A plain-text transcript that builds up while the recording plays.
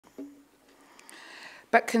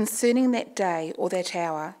But concerning that day or that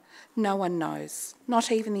hour, no one knows,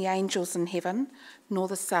 not even the angels in heaven, nor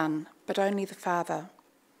the Son, but only the Father.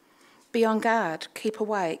 Be on guard, keep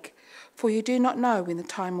awake, for you do not know when the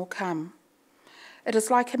time will come. It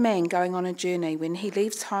is like a man going on a journey. When he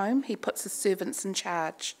leaves home, he puts his servants in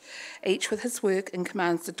charge, each with his work, and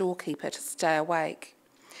commands the doorkeeper to stay awake.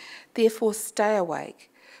 Therefore stay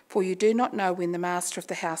awake, for you do not know when the master of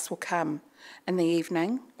the house will come, in the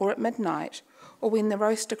evening, or at midnight, or when the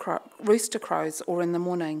rooster crows, or in the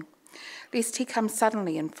morning, lest he come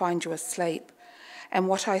suddenly and find you asleep. And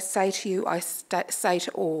what I say to you, I say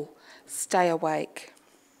to all, stay awake.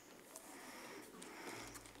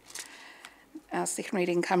 Our second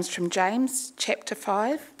reading comes from James chapter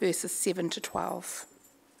 5, verses 7 to 12.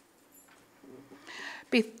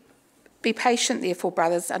 Be patient, therefore,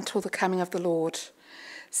 brothers, until the coming of the Lord.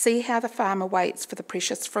 See how the farmer waits for the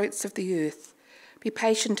precious fruits of the earth. Be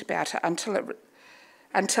patient about it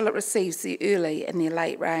until it receives the early and the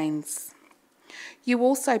late rains. You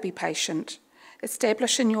also be patient.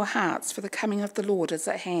 Establish in your hearts, for the coming of the Lord is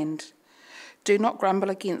at hand. Do not grumble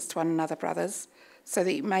against one another, brothers, so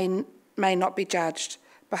that you may not be judged.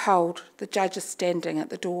 Behold, the judge is standing at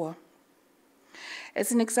the door.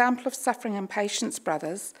 As an example of suffering and patience,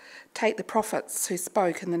 brothers, take the prophets who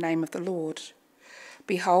spoke in the name of the Lord.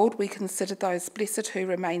 Behold, we consider those blessed who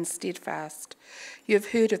remain steadfast. You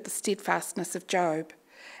have heard of the steadfastness of Job,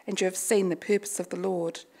 and you have seen the purpose of the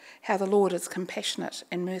Lord, how the Lord is compassionate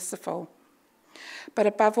and merciful. But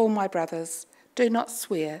above all, my brothers, do not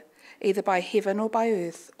swear, either by heaven or by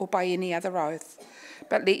earth or by any other oath,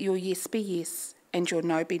 but let your yes be yes and your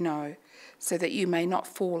no be no, so that you may not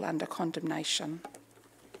fall under condemnation.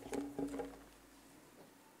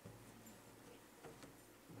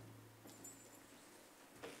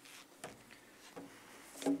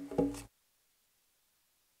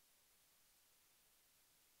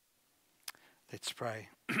 Let's pray.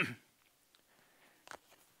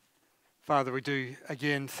 Father, we do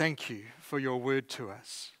again thank you for your word to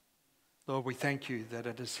us. Lord, we thank you that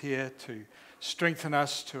it is here to strengthen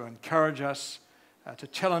us, to encourage us, to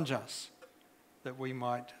challenge us, that we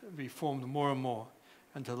might be formed more and more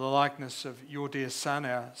into the likeness of your dear Son,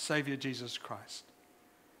 our Saviour, Jesus Christ.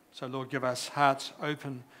 So, Lord, give us hearts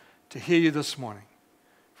open to hear you this morning,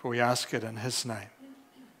 for we ask it in his name.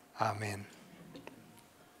 Amen.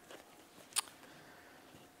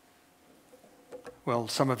 Well,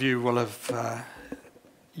 some of you will have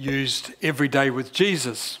used Every Day with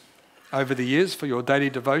Jesus over the years for your daily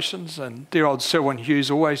devotions. And dear old Selwyn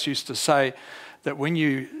Hughes always used to say that when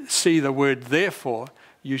you see the word therefore,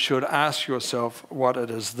 you should ask yourself what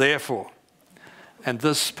it is there for. And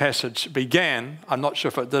this passage began, I'm not sure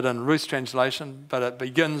if it did in Ruth's translation, but it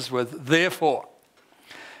begins with therefore.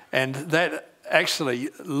 And that actually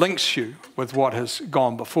links you with what has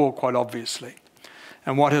gone before, quite obviously.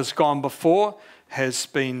 And what has gone before has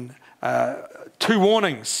been two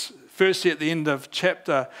warnings. Firstly, at the end of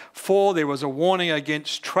chapter 4, there was a warning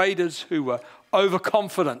against traders who were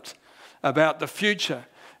overconfident about the future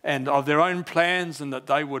and of their own plans, and that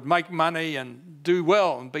they would make money and do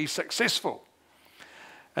well and be successful.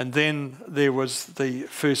 And then there was the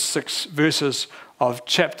first 6 verses of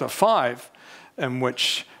chapter 5, in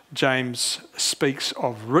which James speaks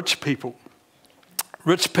of rich people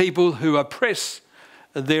who oppress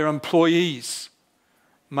their employees,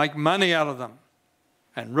 make money out of them,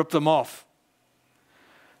 and rip them off.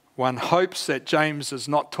 One hopes that James is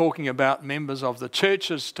not talking about members of the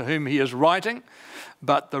churches to whom he is writing,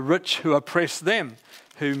 but the rich who oppress them,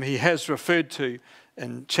 whom he has referred to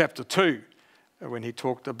in chapter 2, when he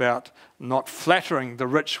talked about not flattering the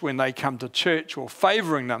rich when they come to church or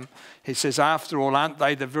favouring them. He says, after all, aren't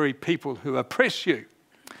they the very people who oppress you?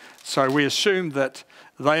 So we assume that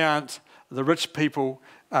they aren't the rich people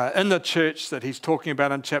in the church that he's talking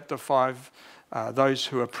about in chapter 5, those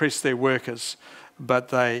who oppress their workers, but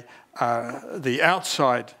they are the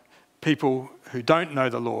outside people who don't know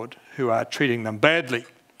the Lord, who are treating them badly.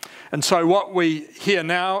 And so what we hear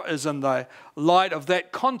now is in the light of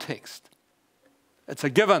that context. It's a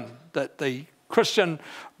given that the Christian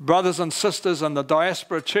brothers and sisters in the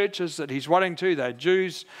diaspora churches that he's writing to, they're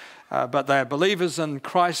Jews, but they are believers in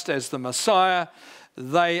Christ as the Messiah.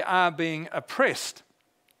 They are being oppressed.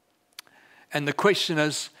 And the question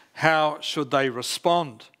is, how should they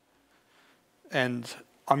respond? And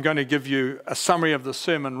I'm going to give you a summary of the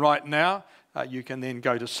sermon right now. You can then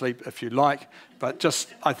go to sleep if you like, but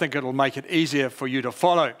just I think it'll make it easier for you to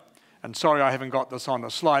follow. And sorry I haven't got this on the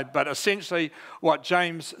slide, but essentially what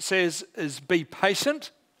James says is be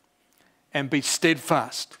patient and be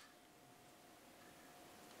steadfast.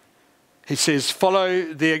 He says,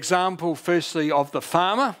 follow the example, firstly, of the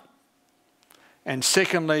farmer, and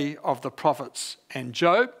secondly, of the prophets and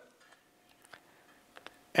Job.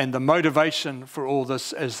 And the motivation for all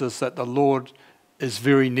this is this, that the Lord is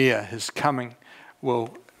very near. His coming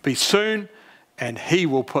will be soon, and he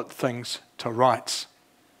will put things to rights.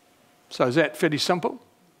 So is that fairly simple?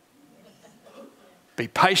 Be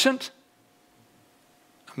patient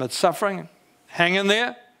amid suffering. Hang in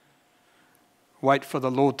there. Wait for the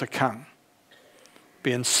Lord to come.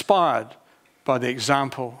 Be inspired by the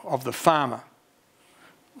example of the farmer,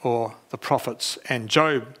 or the prophets and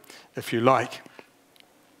Job, if you like.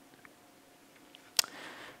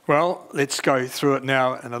 Well, let's go through it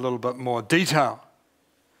now in a little bit more detail.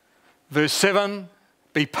 Verse 7,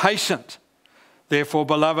 be patient, therefore,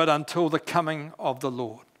 beloved, until the coming of the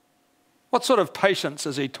Lord. What sort of patience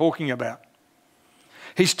is he talking about?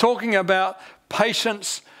 He's talking about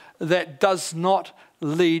patience that does not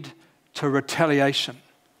lead to retaliation.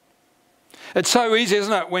 It's so easy,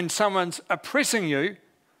 isn't it, when someone's oppressing you,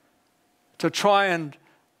 to try and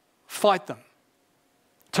fight them,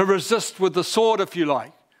 to resist with the sword, if you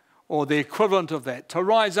like, or the equivalent of that, to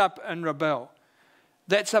rise up and rebel.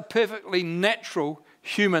 That's a perfectly natural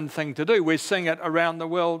human thing to do. We're seeing it around the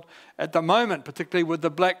world at the moment, particularly with the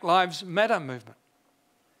Black Lives Matter movement.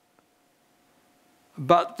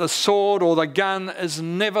 But the sword or the gun is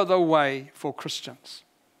never the way for Christians.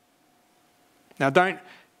 Now, don't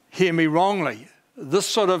hear me wrongly. This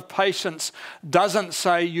sort of patience doesn't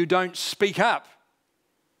say you don't speak up,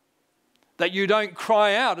 that you don't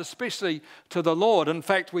cry out, especially to the Lord. In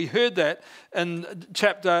fact, we heard that in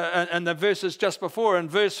the verses just before. In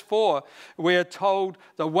verse 4, we're told,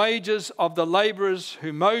 the wages of the labourers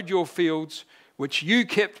who mowed your fields, which you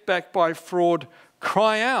kept back by fraud,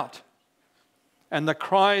 cry out. And the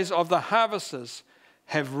cries of the harvesters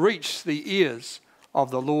have reached the ears of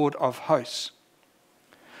the Lord of hosts.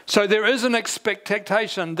 So there is an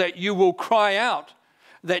expectation that you will cry out,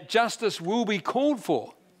 that justice will be called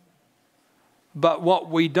for. But what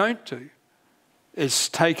we don't do is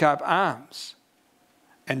take up arms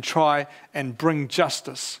and try and bring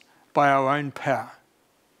justice by our own power.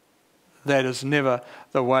 That is never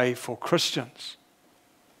the way for Christians.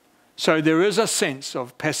 So there is a sense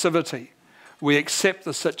of passivity. We accept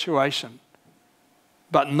the situation,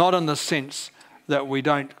 but not in the sense that we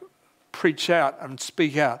don't preach out and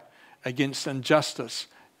speak out against injustice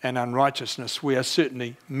and unrighteousness. We are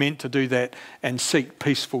certainly meant to do that and seek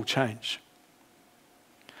peaceful change.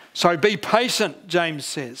 So be patient, James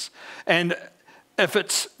says. And if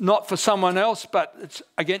it's not for someone else, but it's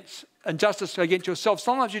against injustice against yourself,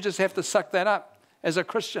 sometimes you just have to suck that up as a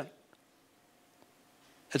Christian.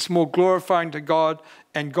 It's more glorifying to God,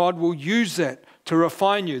 and God will use that to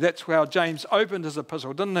refine you. That's how James opened his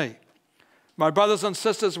epistle, didn't he? My brothers and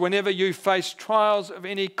sisters, whenever you face trials of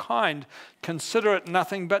any kind, consider it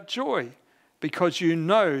nothing but joy, because you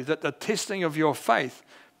know that the testing of your faith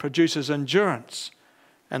produces endurance,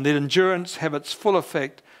 and let endurance have its full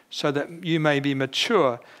effect, so that you may be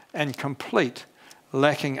mature and complete,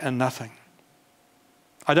 lacking in nothing.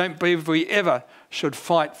 I don't believe we ever should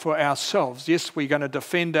fight for ourselves. Yes, we're going to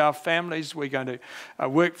defend our families, we're going to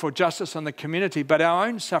work for justice in the community, but our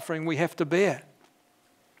own suffering we have to bear.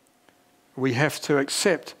 We have to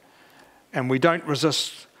accept, and we don't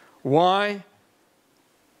resist. Why?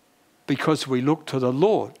 Because we look to the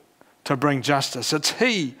Lord to bring justice. It's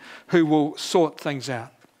He who will sort things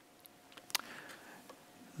out.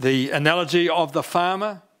 The analogy of the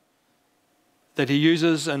farmer that he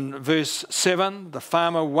uses in verse 7, the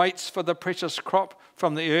farmer waits for the precious crop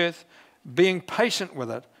from the earth, being patient with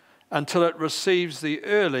it until it receives the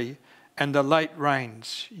early and the late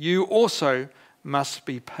rains. You also must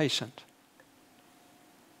be patient.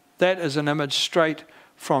 That is an image straight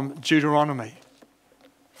from Deuteronomy,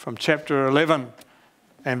 from chapter 11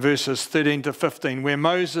 and verses 13 to 15, where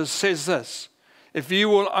Moses says this, if you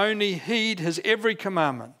will only heed his every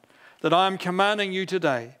commandment that I am commanding you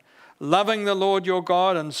today, loving the Lord your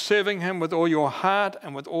God and serving him with all your heart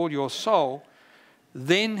and with all your soul,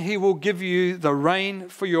 then he will give you the rain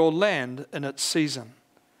for your land in its season,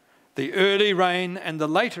 the early rain and the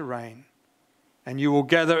later rain, and you will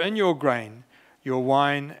gather in your grain, your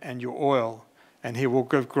wine and your oil, and he will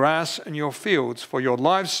give grass in your fields for your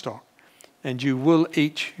livestock, and you will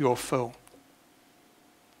eat your fill.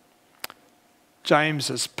 James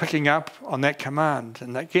is picking up on that command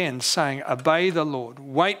and again saying, obey the Lord,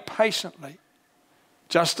 wait patiently,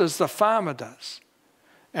 just as the farmer does,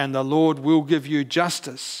 and the Lord will give you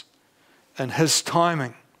justice in his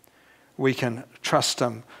timing. We can trust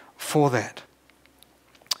him for that.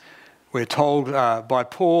 We're told by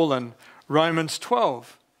Paul in Romans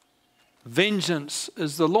 12 Vengeance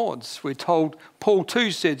is the Lord's. We're told, Paul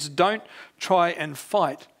too says, don't try and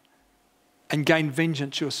fight and gain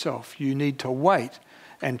vengeance yourself. You need to wait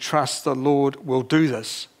and trust the Lord will do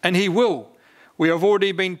this. And he will. We have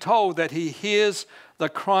already been told that he hears the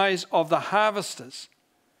cries of the harvesters.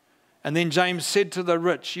 And then James said to the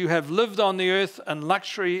rich, you have lived on the earth in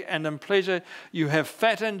luxury and in pleasure. You have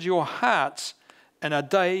fattened your hearts in a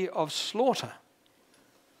day of slaughter.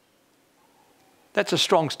 That's a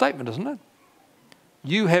strong statement, isn't it?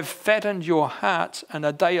 You have fattened your hearts in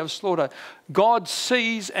a day of slaughter. God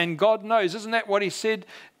sees and God knows. Isn't that what he said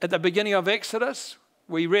at the beginning of Exodus?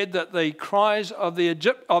 We read that the cries of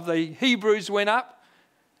the Hebrews went up.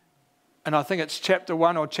 And I think it's chapter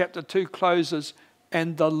 1 or chapter 2 closes,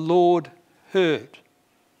 and the Lord heard.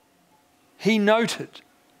 He noted.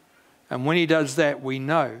 And when he does that, we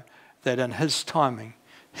know that in his timing,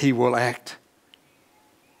 he will act.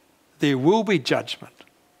 There will be judgment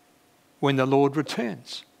when the Lord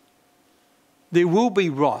returns. There will be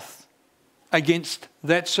wrath against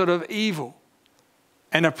that sort of evil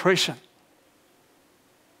and oppression.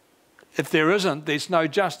 If there isn't, there's no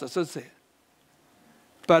justice, is there?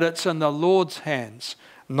 But it's in the Lord's hands,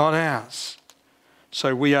 not ours.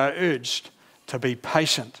 So we are urged to be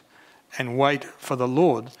patient and wait for the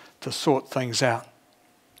Lord to sort things out.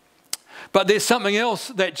 But there's something else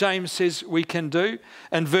that James says we can do.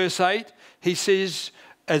 In verse 8, he says,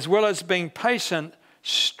 as well as being patient,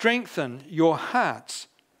 strengthen your hearts,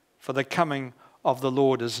 for the coming of the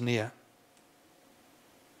Lord is near.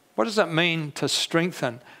 What does it mean to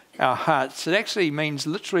strengthen our hearts? It actually means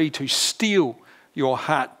literally to steel your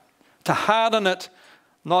heart, to harden it,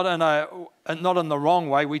 not in the wrong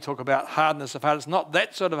way. We talk about hardness of heart. It's not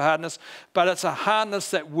that sort of hardness, but it's a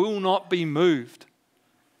hardness that will not be moved.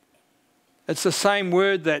 It's the same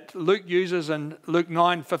word that Luke uses in Luke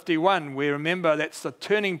 9:51. We remember that's the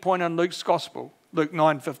turning point in Luke's gospel. Luke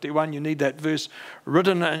 9:51, you need that verse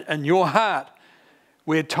written in your heart.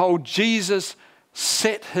 We're told Jesus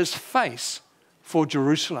set his face for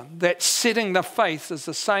Jerusalem. That setting the face is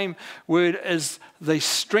the same word as the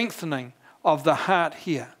strengthening of the heart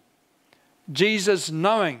here. Jesus,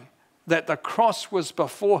 knowing that the cross was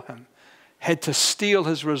before him, had to steel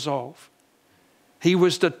his resolve. He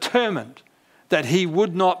was determined that he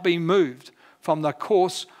would not be moved from the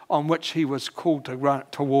course on which he was called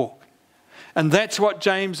to walk. And that's what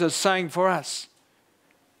James is saying for us.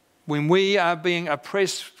 When we are being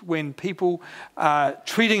oppressed, when people are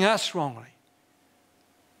treating us wrongly,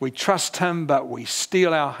 we trust him, but we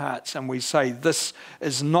steel our hearts and we say, this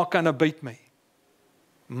is not going to beat me.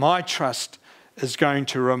 My trust is going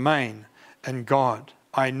to remain in God.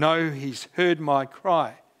 I know he's heard my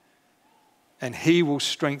cry and he will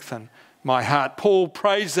strengthen my heart. Paul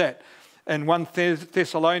prays that in 1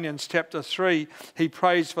 Thessalonians chapter 3. He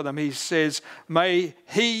prays for them. He says, may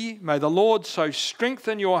the Lord so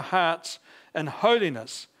strengthen your hearts in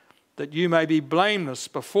holiness that you may be blameless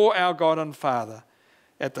before our God and Father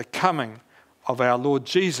at the coming of our Lord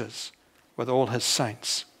Jesus with all his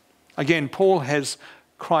saints. Again, Paul has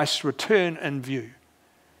Christ's return in view.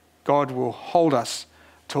 God will hold us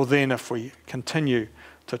till then if we continue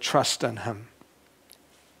to trust in him.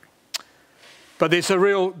 But there's a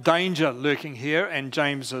real danger lurking here, and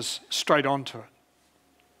James is straight on to it.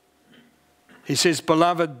 He says,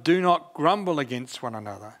 beloved, do not grumble against one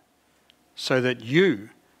another, so that you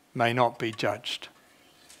may not be judged.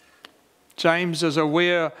 James is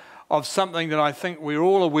aware of something that I think we're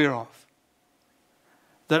all aware of.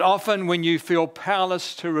 That often when you feel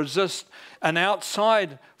powerless to resist an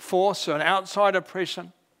outside force or an outside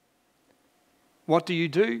oppression, what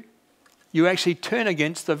do? You actually turn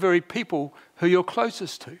against the very people who you're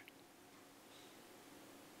closest to.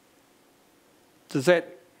 Does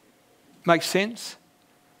that make sense?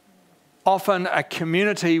 Often a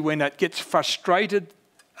community, when it gets frustrated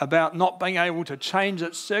about not being able to change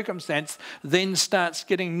its circumstance, then starts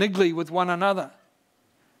getting niggly with one another.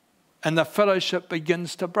 And the fellowship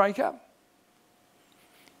begins to break up.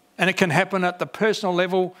 And it can happen at the personal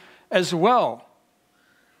level as well.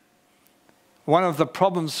 One of the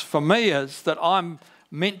problems for me is that I'm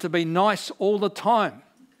meant to be nice all the time.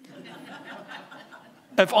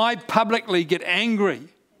 If I publicly get angry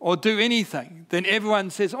or do anything, then everyone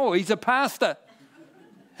says, oh, he's a pastor.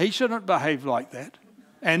 He shouldn't behave like that.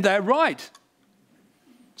 And they're right.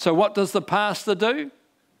 So what does the pastor do?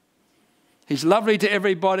 He's lovely to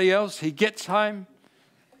everybody else. He gets home,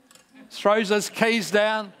 throws his keys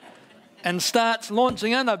down, and starts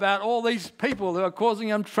launching in about all these people who are causing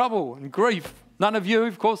him trouble and grief. None of you,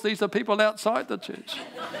 of course, these are people outside the church.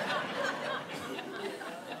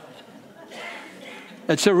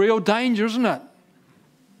 It's a real danger, isn't it?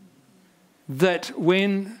 that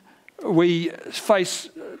when we face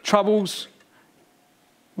troubles,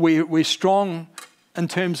 we're strong in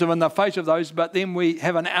terms of in the face of those, but then we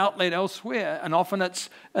have an outlet elsewhere, and often it's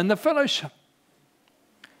in the fellowship.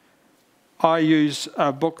 I use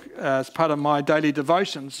a book as part of my daily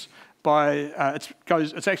devotions by,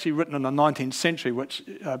 it's actually written in the 19th century, which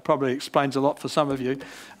probably explains a lot for some of you.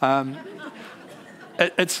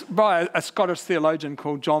 It's by a Scottish theologian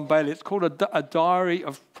called John Bailey. It's called a diary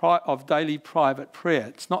of daily private prayer.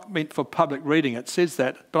 It's not meant for public reading, it says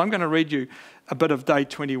that, but I'm going to read you a bit of day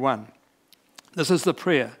 21. This is the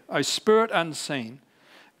prayer. O Spirit unseen,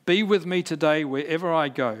 be with me today wherever I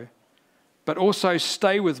go, but also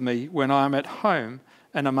stay with me when I am at home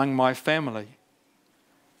and among my family.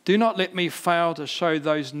 Do not let me fail to show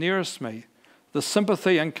those nearest me the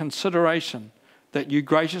sympathy and consideration that you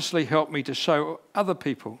graciously help me to show other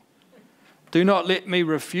people. Do not let me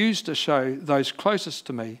refuse to show those closest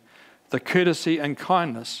to me the courtesy and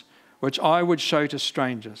kindness which I would show to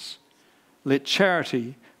strangers. Let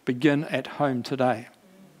charity begin at home today.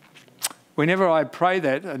 Whenever I pray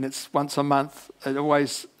that, and it's once a month, it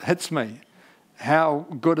always hits me. How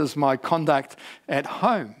good is my conduct at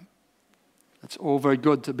home? It's all very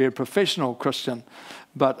good to be a professional Christian,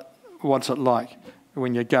 but what's it like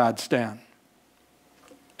when your guard's down?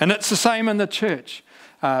 And it's the same in the church.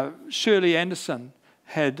 Shirley Anderson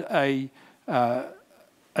had a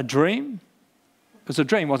dream. It was a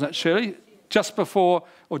dream, wasn't it, Shirley? Just before,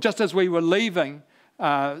 or just as we were leaving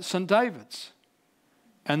St. David's.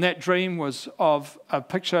 And that dream was of a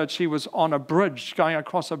picture. She was on a bridge, going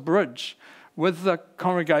across a bridge with the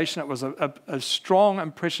congregation. It was a strong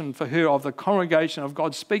impression for her of the congregation of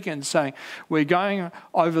God speaking and saying, we're going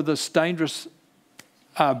over this dangerous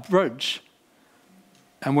bridge.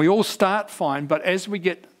 And we all start fine, but as we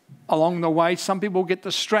get along the way, some people get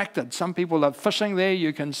distracted. Some people are fishing there,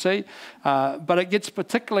 you can see. But it gets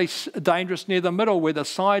particularly dangerous near the middle where the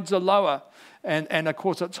sides are lower. And of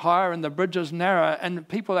course it's higher and the bridge is narrower and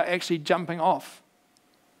people are actually jumping off.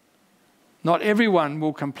 Not everyone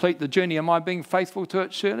will complete the journey. Am I being faithful to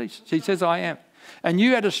it, Shirley? She says, I am. And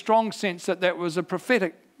you had a strong sense that that was a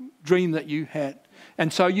prophetic dream that you had.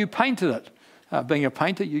 And so you painted it. Being a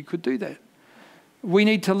painter, you could do that. We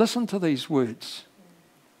need to listen to these words.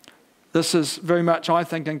 This is very much, I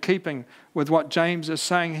think, in keeping with what James is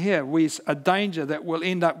saying here. There's a danger that we'll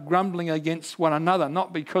end up grumbling against one another,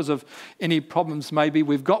 not because of any problems maybe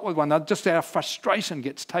we've got with one another, just our frustration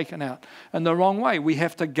gets taken out in the wrong way. We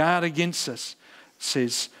have to guard against this,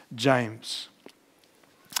 says James.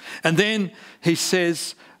 And then he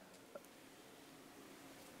says,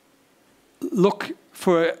 look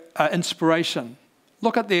for inspiration.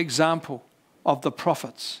 Look at the example of the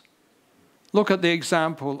prophets. Look at the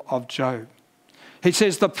example of Job. He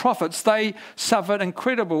says the prophets, they suffered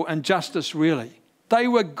incredible injustice really. They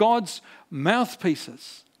were God's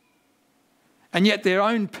mouthpieces. And yet their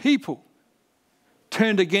own people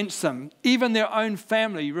turned against them, even their own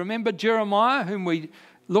family. Remember Jeremiah, whom we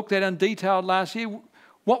looked at in detail last year?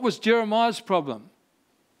 What was Jeremiah's problem?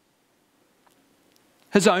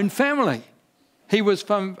 His own family. He was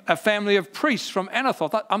from a family of priests from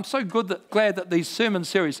Anathoth. I'm so glad that these sermon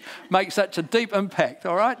series make such a deep impact,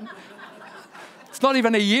 all right? It's not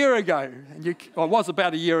even a year ago. It was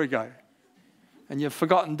about a year ago. And you've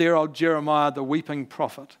forgotten dear old Jeremiah, the weeping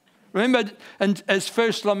prophet. Remember in his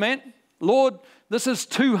first lament, Lord, this is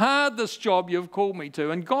too hard, this job you've called me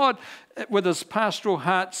to. And God, with his pastoral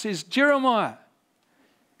heart, says, Jeremiah,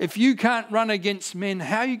 if you can't run against men,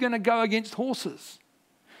 how are you going to go against horses?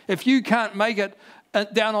 If you can't make it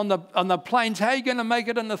down on the plains, how are you going to make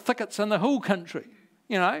it in the thickets in the hill country?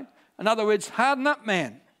 You know, in other words, harden up,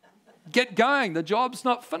 man. Get going. The job's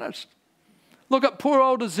not finished. Look at poor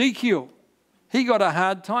old Ezekiel. He got a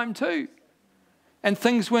hard time too. And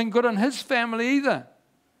things weren't good in his family either.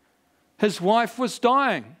 His wife was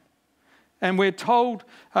dying. And we're told,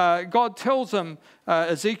 God tells him,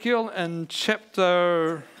 Ezekiel in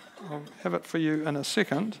chapter, I'll have it for you in a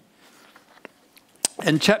second.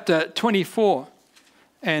 In chapter 24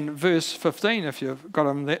 and verse 15, if you've got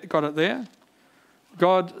it there,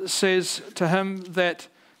 God says to him that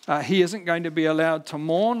he isn't going to be allowed to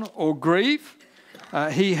mourn or grieve.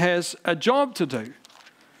 He has a job to do.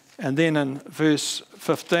 And then in verse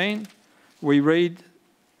 15, we read,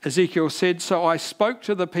 Ezekiel said, so I spoke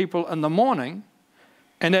to the people in the morning,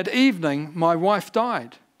 and at evening my wife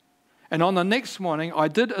died. And on the next morning I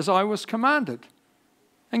did as I was commanded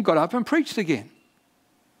and got up and preached again.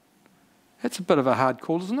 That's a bit of a hard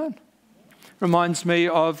call, isn't it? Reminds me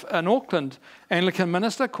of an Auckland Anglican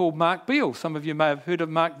minister called Mark Beale. Some of you may have heard of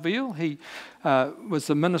Mark Beale. He was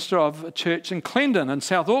the minister of a church in Clendon in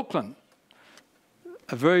South Auckland.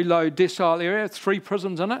 a very low decile area, 3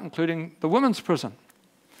 prisons in it, including the women's prison.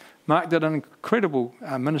 Mark did an incredible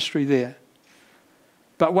ministry there.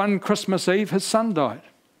 But one Christmas Eve, his son died.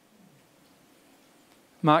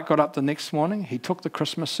 Mark got up the next morning, he took the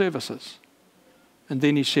Christmas services, and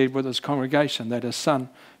then he shared with his congregation that his son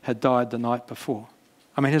had died the night before.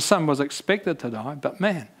 I mean, his son was expected to die, but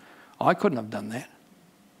man, I couldn't have done that.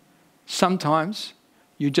 Sometimes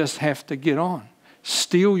you just have to get on,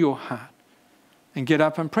 steel your heart, and get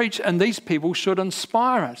up and preach. And these people should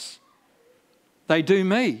inspire us. They do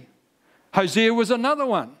me. Hosea was another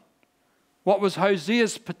one. What was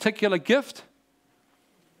Hosea's particular gift?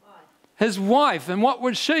 His wife. And what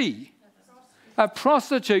was she? A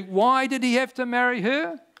prostitute. Why did he have to marry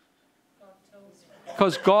her?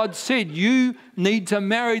 Because God said, you need to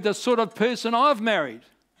marry the sort of person I've married.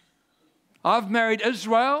 I've married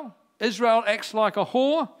Israel. Israel acts like a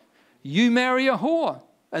whore. You marry a whore.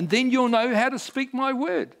 And then you'll know how to speak my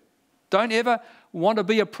word. Don't ever want to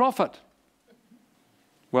be a prophet.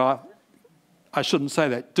 Well, I shouldn't say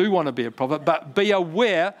that. Do want to be a prophet, but be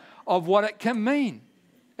aware of what it can mean.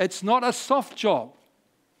 It's not a soft job.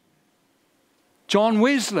 John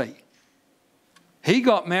Wesley, he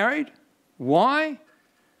got married. Why?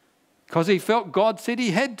 Because he felt God said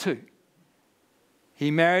he had to.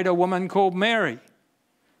 He married a woman called Mary.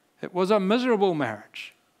 It was a miserable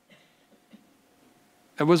marriage.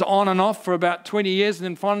 It was on and off for about 20 years, and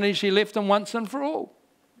then finally she left him once and for all.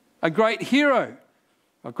 A great hero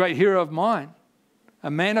of mine,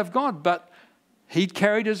 a man of God, but he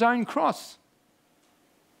carried his own cross.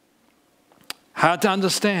 Hard to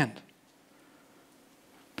understand.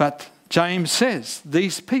 But James says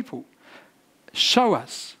these people show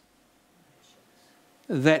us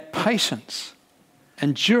that patience,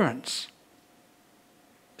 endurance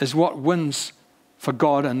is what wins for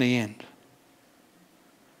God in the end.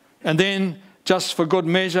 And then, just for good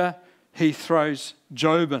measure, he throws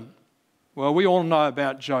Job in. Well, we all know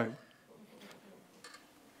about Job.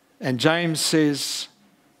 And James says,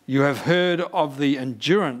 you have heard of the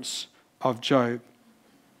endurance of Job,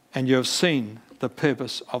 and you have seen the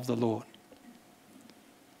purpose of the Lord.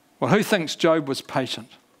 Well, who thinks Job was patient?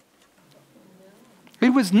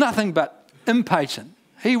 He was nothing but impatient.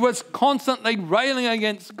 He was constantly railing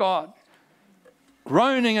against God,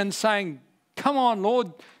 groaning and saying, come on,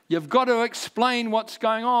 Lord, you've got to explain what's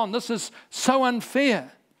going on. This is so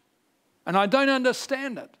unfair, and I don't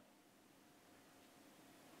understand it.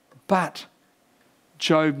 But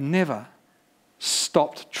Job never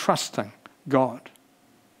stopped trusting God.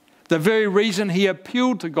 The very reason he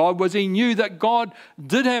appealed to God was he knew that God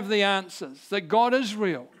did have the answers, that God is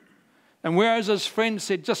real. And whereas his friend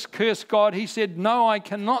said, just curse God, he said, no, I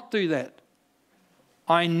cannot do that.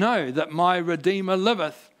 I know that my Redeemer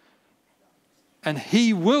liveth, and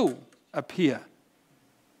he will appear.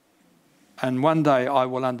 And one day I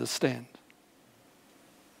will understand.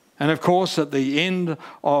 And of course, at the end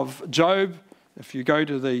of Job, if you go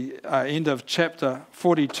to the end of chapter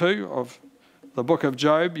 42 of the book of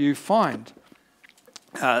Job, you find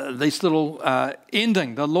this little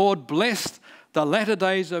ending. The Lord blessed the latter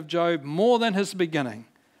days of Job more than his beginning.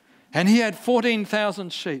 And he had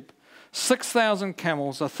 14,000 sheep, 6,000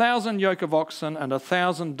 camels, 1,000 yoke of oxen, and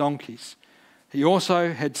 1,000 donkeys. He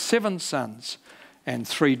also had 7 sons and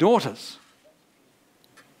 3 daughters.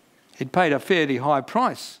 He'd paid a fairly high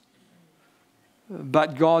price,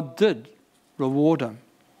 but God did reward him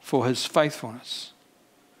for his faithfulness.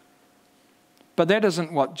 But that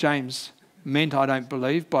isn't what James meant, I don't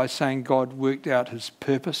believe, by saying God worked out his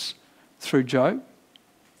purpose through Job.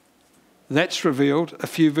 That's revealed a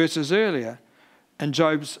few verses earlier in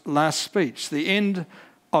Job's last speech. The end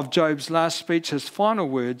of Job's last speech, his final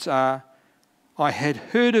words are, I had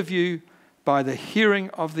heard of you by the hearing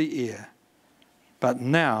of the ear, but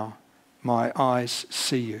now my eyes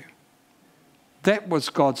see you. That was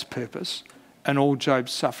God's purpose in all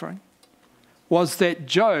Job's suffering, was that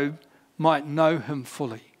Job might know him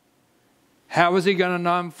fully. How was he going to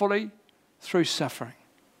know him fully? Through suffering,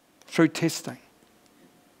 through testing.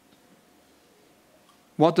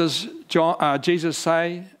 What does Jesus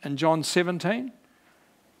say in John 17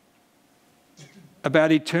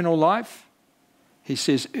 about eternal life? He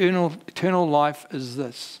says, eternal life is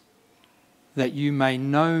this, that you may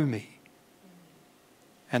know me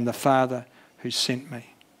and the Father who sent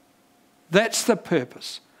me. That's the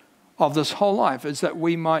purpose of this whole life, is that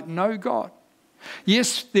we might know God.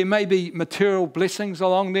 Yes, there may be material blessings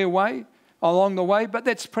along the way, but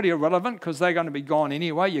that's pretty irrelevant because they're going to be gone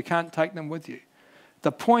anyway. You can't take them with you.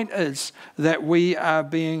 The point is that we are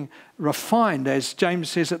being refined, as James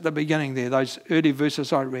says at the beginning there, those early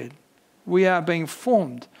verses I read. We are being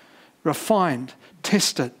formed refined,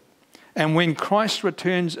 tested. And when Christ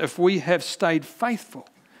returns, if we have stayed faithful,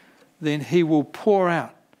 then he will pour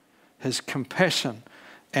out his compassion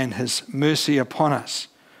and his mercy upon us,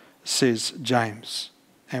 says James.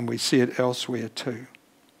 And we see it elsewhere too.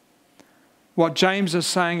 What James is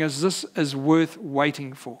saying is this is worth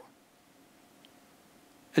waiting for.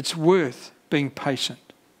 It's worth being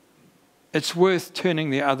patient. It's worth turning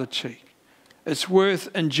the other cheek. It's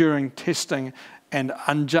worth enduring testing and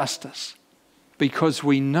injustice because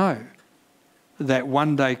we know that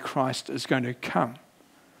one day Christ is going to come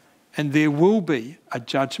and there will be a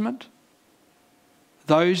judgment.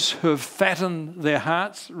 Those who have fattened their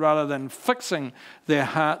hearts rather than fixing their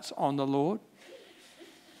hearts on the Lord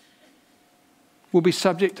will be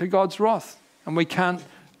subject to God's wrath, and we can't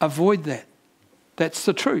avoid that. That's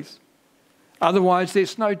the truth. Otherwise,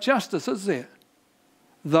 there's no justice, is there?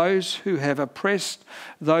 Those who have oppressed,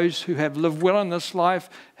 those who have lived well in this life,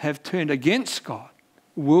 have turned against God,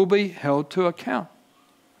 will be held to account.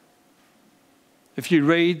 If you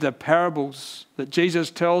read the parables that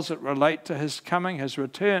Jesus tells that relate to his coming, his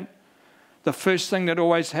return, the first thing that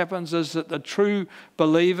always happens is that the true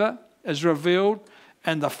believer is revealed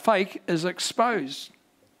and the fake is exposed.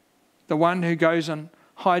 The one who goes and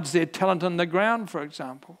hides their talent in the ground, for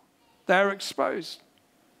example, they are exposed.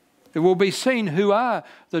 It will be seen who are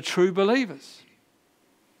the true believers.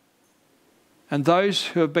 And those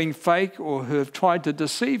who have been fake or who have tried to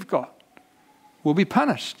deceive God will be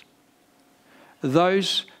punished.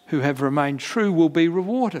 Those who have remained true will be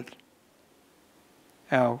rewarded.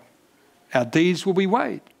 Our deeds will be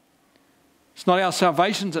weighed. It's not our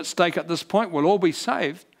salvation's at stake at this point. We'll all be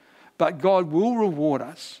saved, but God will reward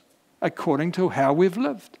us according to how we've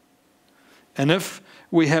lived. And if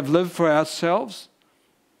we have lived for ourselves,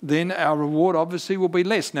 then our reward obviously will be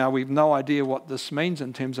less. Now, we've no idea what this means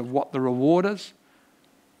in terms of what the reward is,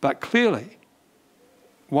 but clearly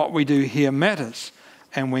what we do here matters.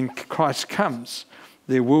 And when Christ comes,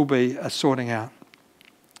 there will be a sorting out.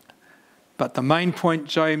 But the main point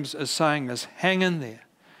James is saying is hang in there,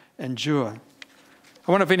 endure.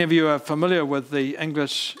 I wonder if any of you are familiar with the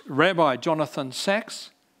English rabbi Jonathan Sacks.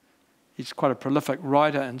 He's quite a prolific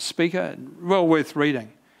writer and speaker, and well worth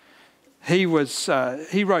reading. He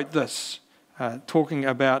wrote this, talking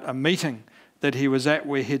about a meeting that he was at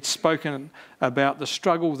where he'd spoken about the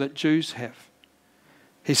struggle that Jews have.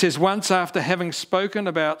 He says, once after having spoken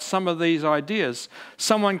about some of these ideas,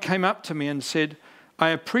 someone came up to me and said, I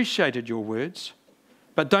appreciated your words,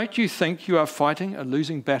 but don't you think you are fighting a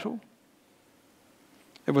losing battle?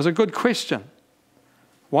 It was a good question.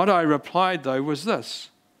 What I replied, though, was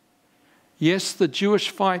this. Yes, the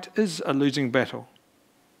Jewish fight is a losing battle.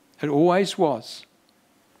 It always was.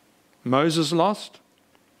 Moses lost.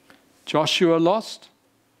 Joshua lost.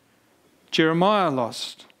 Jeremiah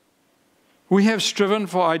lost. We have striven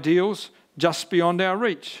for ideals just beyond our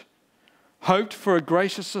reach, hoped for a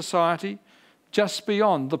gracious society just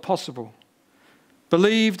beyond the possible,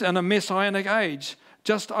 believed in a messianic age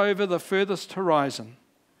just over the furthest horizon,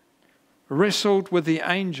 wrestled with the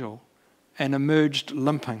angel and emerged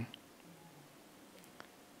limping.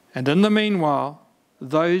 And in the meanwhile,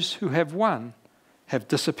 those who have won have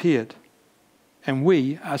disappeared, and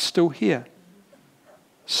we are still here,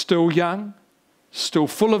 still young, still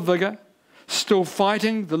full of vigour, still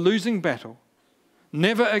fighting the losing battle,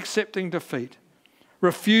 never accepting defeat,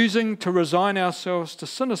 refusing to resign ourselves to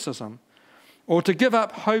cynicism or to give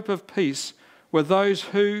up hope of peace with those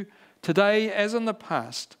who, today as in the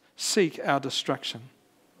past, seek our destruction.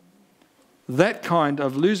 That kind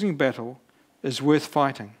of losing battle is worth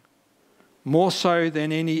fighting, more so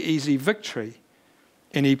than any easy victory,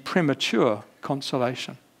 any premature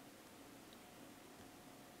consolation.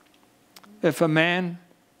 If a man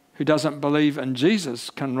who doesn't believe in Jesus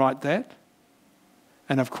can write that,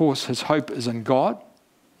 and of course his hope is in God,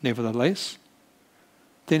 nevertheless,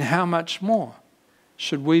 then how much more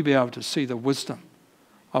should we be able to see the wisdom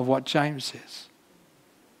of what James says?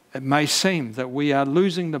 It may seem that we are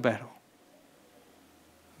losing the battle,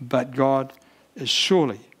 but God is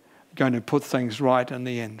surely going to put things right in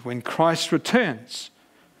the end. When Christ returns,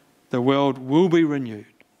 the world will be renewed,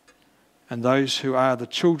 and those who are the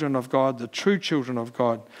children of God, the true children of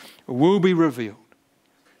God, will be revealed,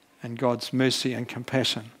 and God's mercy and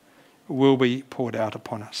compassion will be poured out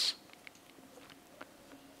upon us.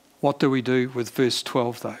 What do we do with verse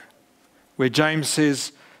 12, though, where James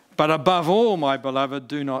says, but above all, my beloved,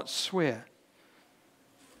 do not swear?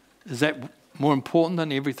 Is that more important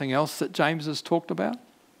than everything else that James has talked about?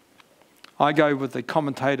 I go with the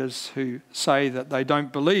commentators who say that they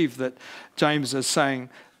don't believe that James is saying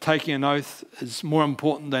taking an oath is more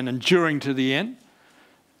important than enduring to the end.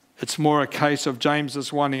 It's more a case of James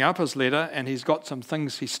is winding up his letter and he's got some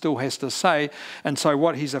things he still has to say. And so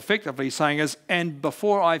what he's effectively saying is, and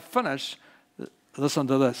before I finish, listen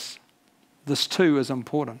to this. This too is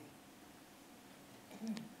important.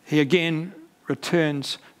 He again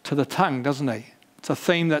returns to the tongue, doesn't he? It's a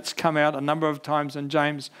theme that's come out a number of times in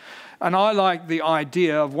James. And I like the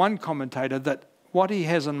idea of one commentator that what he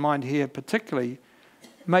has in mind here particularly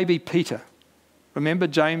may be Peter. Remember,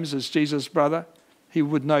 James is Jesus' brother. He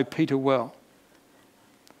would know Peter well.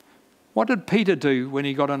 What did Peter do when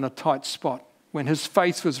he got in a tight spot, when his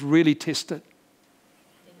faith was really tested?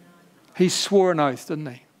 He swore an oath, didn't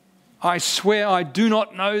he? I swear I do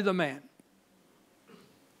not know the man.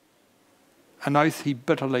 An oath he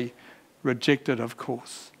bitterly rejected, of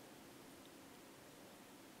course.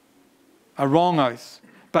 A wrong oath.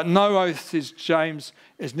 But no oath, says James,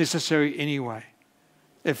 is necessary anyway.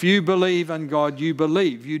 If you believe in God, you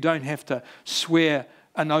believe. You don't have to swear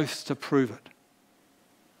an oath to prove it.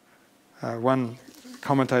 One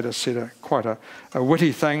commentator said quite a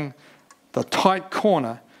witty thing. The tight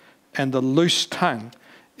corner and the loose tongue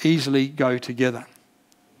easily go together.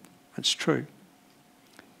 It's true.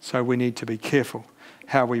 So we need to be careful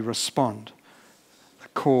how we respond. The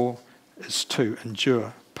call is to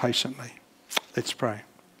endure patiently. Let's pray.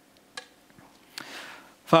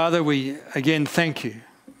 Father, we again thank you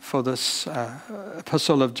for this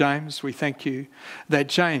epistle of James. We thank you that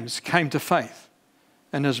James came to faith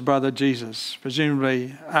in his brother Jesus,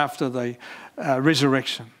 presumably after the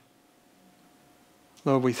resurrection.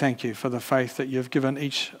 Lord, we thank you for the faith that you've given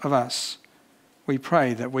each of us. We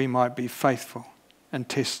pray that we might be faithful in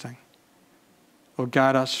testing. Lord,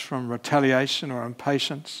 guard us from retaliation or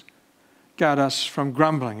impatience. Guard us from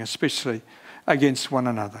grumbling, especially against one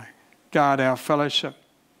another. Guard our fellowship.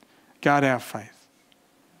 Guard our faith.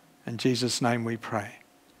 In Jesus' name we pray.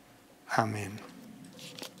 Amen.